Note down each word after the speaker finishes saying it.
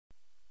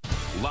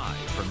Live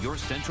from your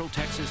Central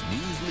Texas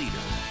news leader,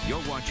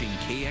 you're watching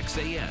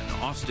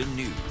KXAN Austin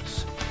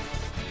News.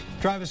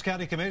 Travis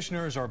County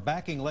commissioners are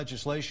backing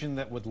legislation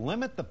that would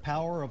limit the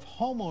power of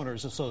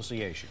homeowners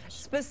associations.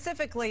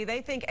 Specifically,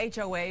 they think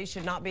HOAs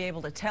should not be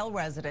able to tell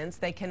residents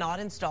they cannot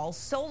install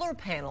solar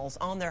panels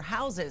on their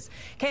houses.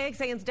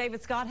 KXAN's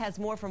David Scott has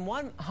more from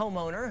one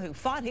homeowner who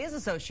fought his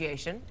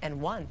association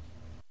and won.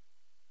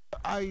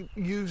 I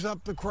use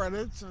up the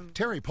credits.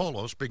 Terry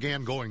Polos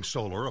began going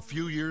solar a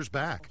few years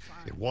back.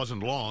 It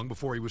wasn't long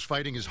before he was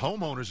fighting his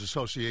homeowners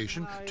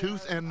association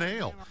tooth and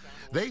nail.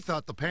 They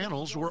thought the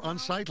panels were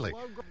unsightly.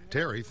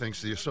 Terry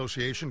thinks the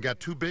association got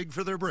too big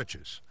for their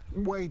britches.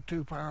 Way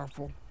too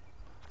powerful.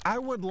 I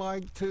would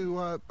like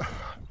to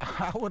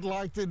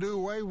do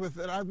away with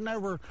it. I've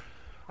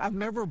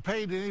never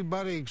paid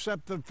anybody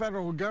except the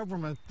federal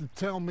government to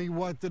tell me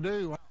what to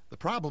do. The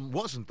problem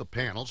wasn't the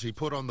panels he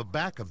put on the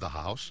back of the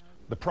house.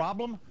 The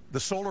problem? The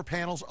solar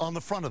panels on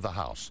the front of the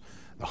house.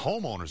 The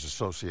homeowners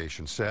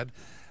association said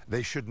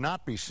they should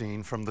not be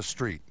seen from the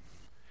street.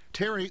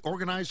 Terry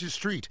organized his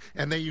street,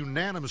 and they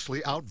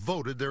unanimously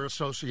outvoted their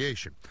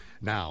association.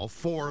 Now,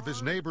 4 of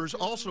his neighbors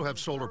also have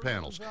solar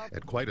panels,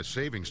 at quite a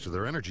savings to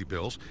their energy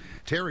bills.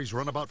 Terry's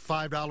run about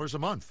 $5 a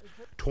month,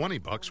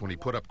 $20 when he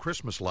put up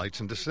Christmas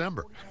lights in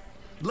December.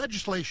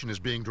 Legislation is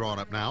being drawn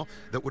up now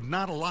that would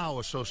not allow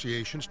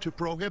associations to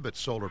prohibit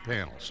solar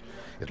panels.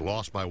 It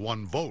lost by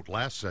 1 vote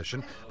last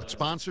session, but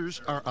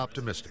sponsors are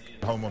optimistic.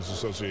 Homeowners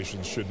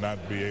associations should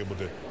not be able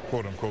to,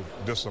 quote unquote,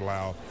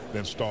 disallow the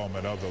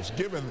installment of those,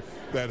 given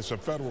that it's a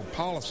federal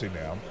policy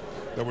now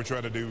that we're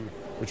trying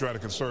to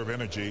conserve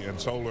energy, and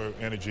solar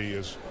energy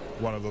is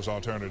one of those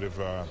alternative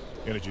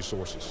energy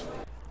sources.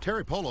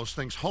 Terry Polos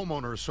thinks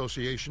homeowner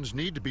associations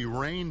need to be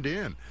reined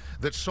in,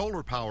 that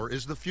solar power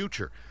is the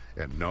future.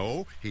 And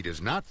no, he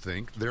does not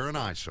think they're an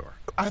eyesore.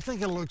 I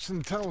think it looks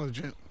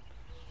intelligent.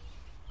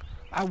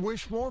 I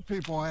wish more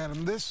people had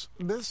them. This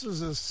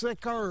is a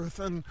sick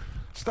earth, and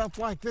stuff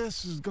like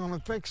this is going to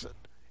fix it.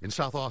 In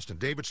South Austin,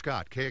 David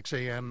Scott,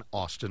 KXAN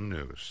Austin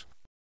News.